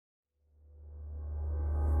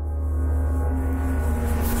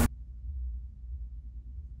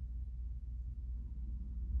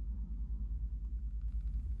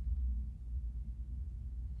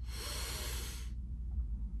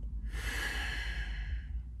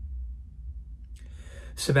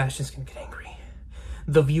Sebastian's gonna get angry.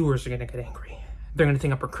 The viewers are gonna get angry. They're gonna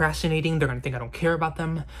think I'm procrastinating. They're gonna think I don't care about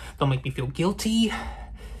them. They'll make me feel guilty.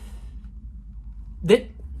 This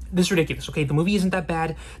is ridiculous, okay? The movie isn't that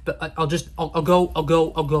bad. I'll go.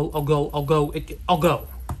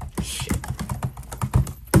 Shit.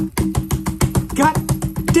 God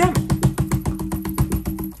damn it!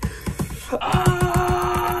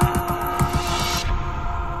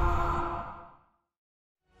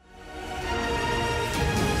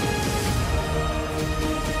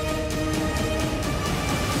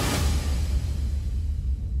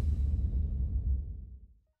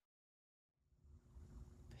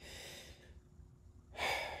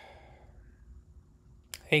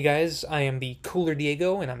 Hey guys, I am the Cooler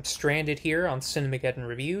Diego, and I'm stranded here on Cinemageddon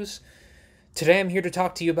Reviews. Today I'm here to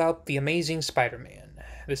talk to you about The Amazing Spider-Man.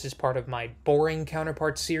 This is part of my boring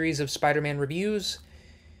counterpart series of Spider-Man reviews.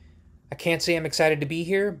 I can't say I'm excited to be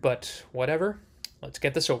here, but whatever. Let's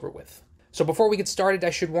get this over with. So before we get started, I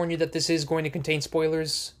should warn you that this is going to contain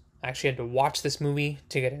spoilers. I actually had to watch this movie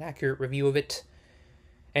to get an accurate review of it.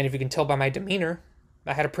 And if you can tell by my demeanor,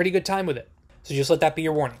 I had a pretty good time with it. So just let that be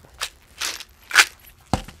your warning.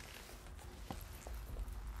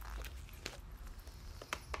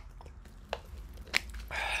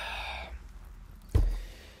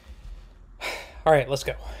 Alright, let's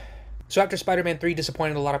go. So after Spider-Man 3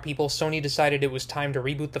 disappointed a lot of people, Sony decided it was time to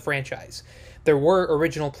reboot the franchise. There were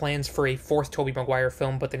original plans for a fourth Tobey Maguire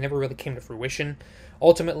film, but they never really came to fruition.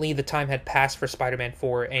 Ultimately, the time had passed for Spider-Man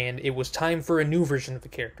 4, and it was time for a new version of the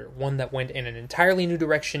character, one that went in an entirely new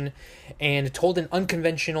direction and told an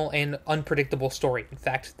unconventional and unpredictable story. In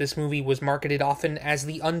fact, this movie was marketed often as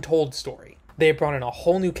the untold story. They had brought in a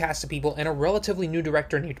whole new cast of people and a relatively new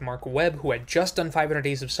director named Mark Webb, who had just done 500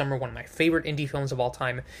 Days of Summer, one of my favorite indie films of all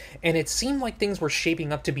time, and it seemed like things were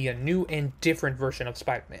shaping up to be a new and different version of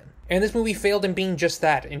Spider-Man. And this movie failed in being just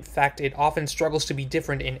that. In fact, it often struggles to be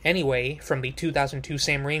different in any way from the 2002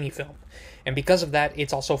 Sam Raimi film, and because of that,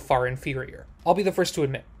 it's also far inferior. I'll be the first to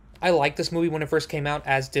admit, I liked this movie when it first came out,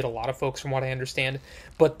 as did a lot of folks from what I understand,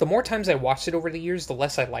 but the more times I watched it over the years, the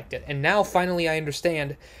less I liked it, and now finally I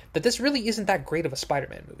understand that this really isn't that great of a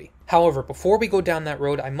Spider-Man movie. However, before we go down that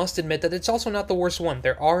road, I must admit that it's also not the worst one.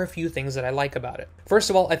 There are a few things that I like about it. First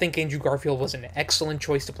of all, I think Andrew Garfield was an excellent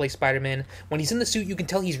choice to play Spider-Man. When he's in the suit, you can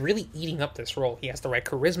tell he's really eating up this role. He has the right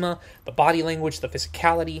charisma, the body language, the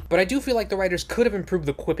physicality, but I do feel like the writers could have improved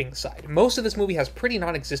the quipping side. Most of this movie has pretty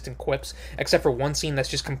non-existent quips, except for one scene that's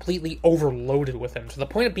just completely overloaded with them, to the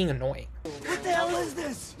point of being annoying. What the hell is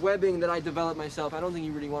this? Webbing that I developed myself. I don't think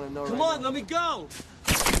you really want to know. Come on, let me go!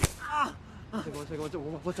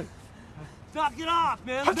 What's it? Knock it off,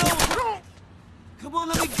 man! No! Come on,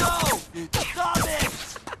 let me go! Stop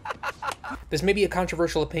it! This may be a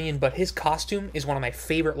controversial opinion, but his costume is one of my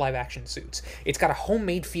favorite live-action suits. It's got a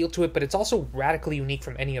homemade feel to it, but it's also radically unique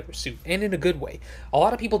from any other suit, and in a good way. A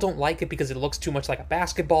lot of people don't like it because it looks too much like a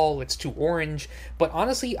basketball, it's too orange, but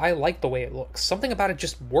honestly, I like the way it looks. Something about it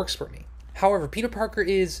just works for me. However, Peter Parker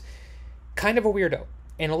is kind of a weirdo,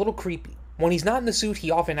 and a little creepy. When he's not in the suit, he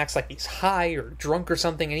often acts like he's high or drunk or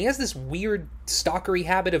something, and he has this weird stalkery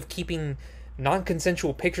habit of keeping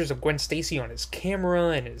non-consensual pictures of Gwen Stacy on his camera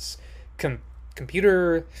and his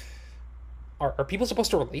computer. Are people supposed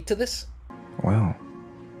to relate to this? Well,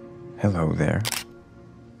 hello there.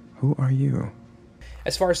 Who are you?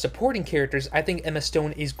 As far as supporting characters, I think Emma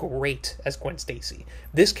Stone is great as Gwen Stacy.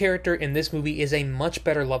 This character in this movie is a much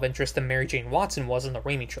better love interest than Mary Jane Watson was in the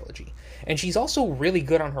Raimi trilogy. And she's also really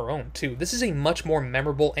good on her own, too. This is a much more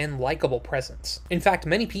memorable and likable presence. In fact,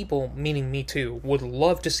 many people, meaning me too, would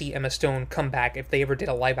love to see Emma Stone come back if they ever did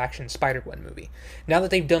a live-action Spider-Gwen movie. Now that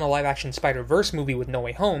they've done a live-action Spider-Verse movie with No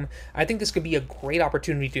Way Home, I think this could be a great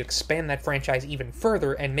opportunity to expand that franchise even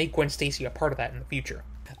further and make Gwen Stacy a part of that in the future.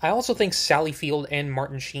 I also think Sally Field and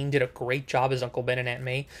Martin Sheen did a great job as Uncle Ben and Aunt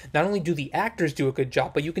May. Not only do the actors do a good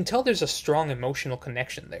job, but you can tell there's a strong emotional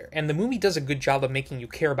connection there, and the movie does a good job of making you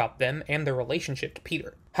care about them and their relationship to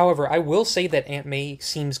Peter. However, I will say that Aunt May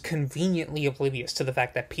seems conveniently oblivious to the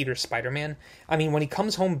fact that Peter's Spider-Man. I mean, when he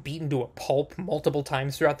comes home beaten to a pulp multiple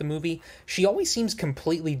times throughout the movie, she always seems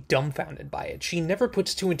completely dumbfounded by it. She never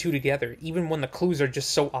puts two and two together, even when the clues are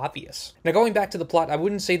just so obvious. Now, going back to the plot, I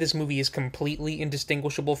wouldn't say this movie is completely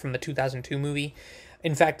indistinguishable from the 2002 movie.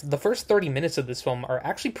 In fact, the first 30 minutes of this film are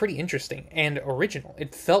actually pretty interesting and original.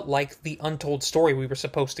 It felt like the untold story we were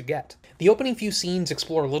supposed to get. The opening few scenes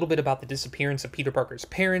explore a little bit about the disappearance of Peter Parker's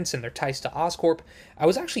parents and their ties to Oscorp. I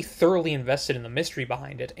was actually thoroughly invested in the mystery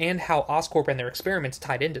behind it and how Oscorp and their experiments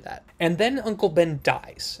tied into that. And then Uncle Ben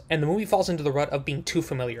dies, and the movie falls into the rut of being too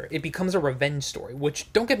familiar. It becomes a revenge story,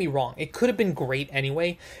 which, don't get me wrong, it could have been great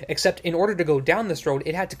anyway, except in order to go down this road,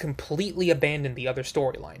 it had to completely abandon the other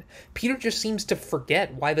storyline. Peter just seems to forget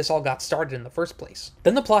why this all got started in the first place.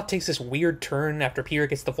 Then the plot takes this weird turn after Peter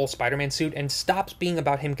gets the full Spider-Man suit and stops being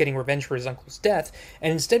about him getting revenge for his uncle's death,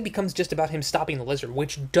 and instead becomes just about him stopping the Lizard,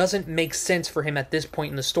 which doesn't make sense for him at this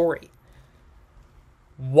point in the story.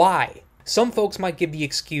 Why? Some folks might give the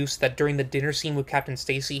excuse that during the dinner scene with Captain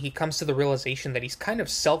Stacy, he comes to the realization that he's kind of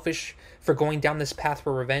selfish for going down this path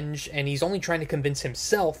for revenge, and he's only trying to convince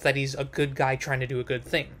himself that he's a good guy trying to do a good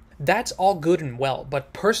thing. That's all good and well,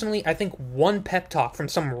 but personally, I think one pep talk from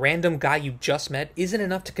some random guy you just met isn't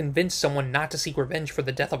enough to convince someone not to seek revenge for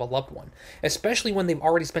the death of a loved one, especially when they've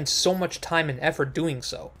already spent so much time and effort doing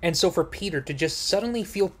so. And so for Peter to just suddenly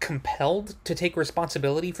feel compelled to take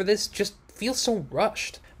responsibility for this just feels so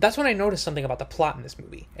rushed. That's when I noticed something about the plot in this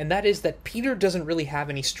movie, and that is that Peter doesn't really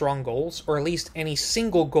have any strong goals, or at least any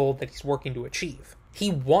single goal that he's working to achieve. He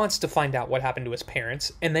wants to find out what happened to his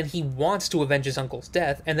parents, and then he wants to avenge his uncle's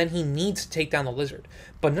death, and then he needs to take down the Lizard.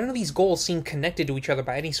 But none of these goals seem connected to each other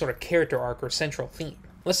by any sort of character arc or central theme.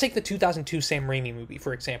 Let's take the 2002 Sam Raimi movie,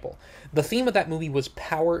 for example. The theme of that movie was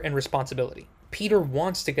power and responsibility. Peter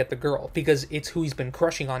wants to get the girl, because it's who he's been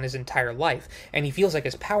crushing on his entire life, and he feels like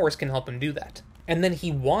his powers can help him do that. And then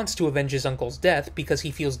he wants to avenge his uncle's death because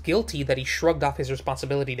he feels guilty that he shrugged off his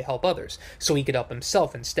responsibility to help others, so he could help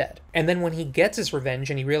himself instead. And then when he gets his revenge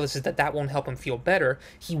and he realizes that that won't help him feel better,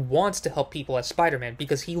 he wants to help people as Spider-Man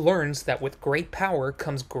because he learns that with great power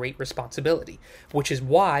comes great responsibility, which is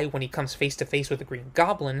why when he comes face to face with the Green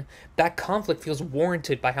Goblin, that conflict feels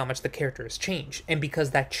warranted by how much the character has changed, and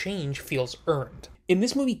because that change feels earned. In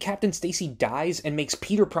this movie, Captain Stacy dies and makes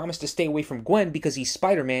Peter promise to stay away from Gwen because he's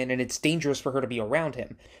Spider-Man and it's dangerous for her to be around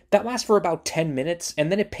him. That lasts for about 10 minutes, and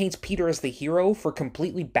then it paints Peter as the hero for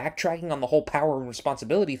completely backtracking on the whole power and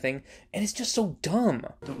responsibility thing, and it's just so dumb.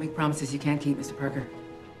 Don't make promises you can't keep, Mr. Parker.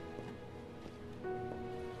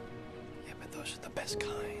 Yeah, but those are the best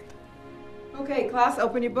kind. Okay, class,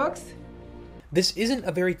 open your books. This isn't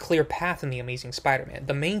a very clear path in The Amazing Spider-Man.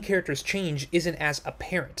 The main character's change isn't as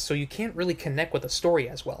apparent, so you can't really connect with the story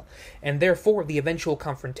as well, and therefore the eventual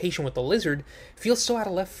confrontation with the Lizard feels so out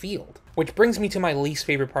of left field. Which brings me to my least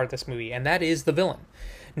favorite part of this movie, and that is the villain.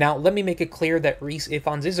 Now, let me make it clear that Rhys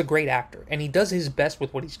Ifans is a great actor, and he does his best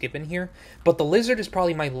with what he's given here, but the Lizard is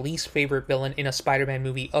probably my least favorite villain in a Spider-Man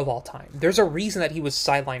movie of all time. There's a reason that he was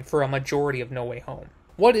sidelined for a majority of No Way Home.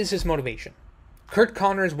 What is his motivation? Kurt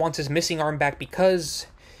Connors wants his missing arm back because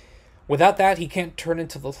without that, he can't turn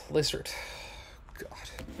into the Lizard. God.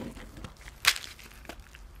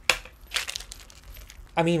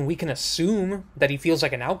 I mean, we can assume that he feels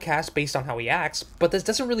like an outcast based on how he acts, but this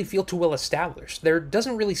doesn't really feel too well established. There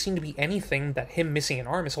doesn't really seem to be anything that him missing an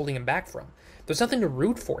arm is holding him back from. There's nothing to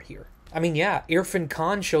root for here. I mean, yeah, Irfan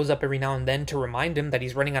Khan shows up every now and then to remind him that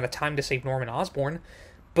he's running out of time to save Norman Osborn,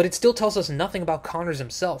 but it still tells us nothing about Connors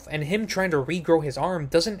himself, and him trying to regrow his arm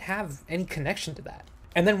doesn't have any connection to that.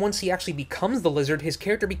 And then once he actually becomes the Lizard, his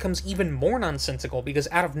character becomes even more nonsensical, because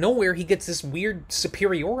out of nowhere he gets this weird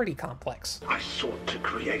superiority complex. I sought to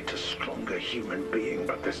create a stronger human being,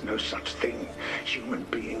 but there's no such thing. Human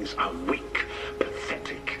beings are weak,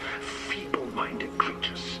 pathetic, feeble-minded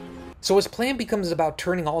creatures. So his plan becomes about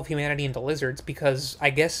turning all of humanity into lizards because I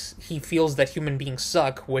guess he feels that human beings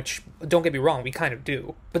suck, which, don't get me wrong, we kind of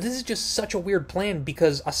do. But this is just such a weird plan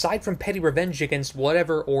because aside from petty revenge against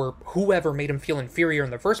whatever or whoever made him feel inferior in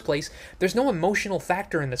the first place, there's no emotional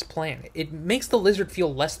factor in this plan. It makes the Lizard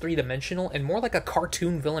feel less three-dimensional and more like a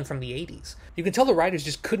cartoon villain from the 80s. You can tell the writers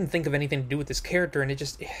just couldn't think of anything to do with this character, and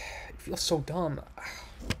it feels so dumb.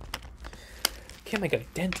 Can't make a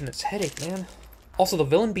dent in this headache, man. Also, the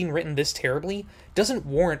villain being written this terribly doesn't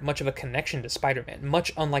warrant much of a connection to Spider-Man,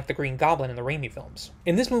 much unlike the Green Goblin in the Raimi films.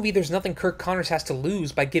 In this movie, there's nothing Kirk Connors has to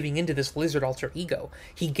lose by giving into this lizard alter ego.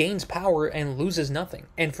 He gains power and loses nothing,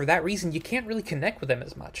 and for that reason, you can't really connect with him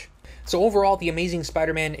as much. So overall, The Amazing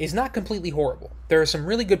Spider-Man is not completely horrible. There are some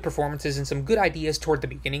really good performances and some good ideas toward the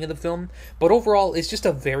beginning of the film, but overall, it's just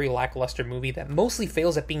a very lackluster movie that mostly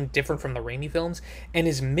fails at being different from the Raimi films, and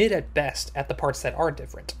is mid at best at the parts that are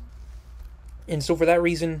different. And so for that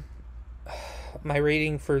reason, my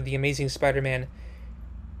rating for The Amazing Spider-Man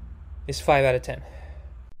is 5 out of 10.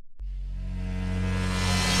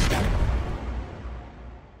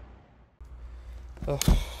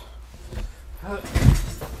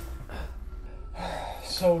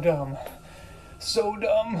 So dumb. So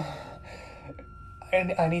dumb.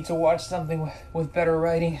 I need to watch something with better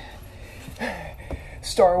writing.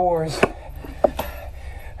 Star Wars.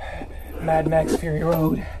 Mad Max Fury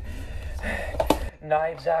Road.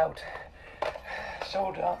 Knives Out.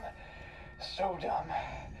 So dumb. So dumb.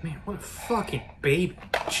 Man, what a fucking baby.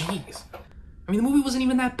 Jeez. I mean, the movie wasn't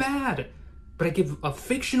even that bad. But I give a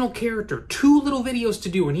fictional character 2 little videos to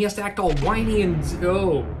do, and he has to act all whiny and...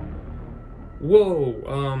 Oh. Whoa.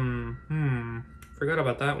 Forgot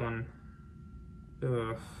about that one.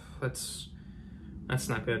 Ugh. That's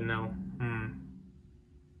not good, no.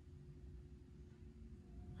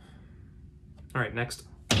 Alright, next.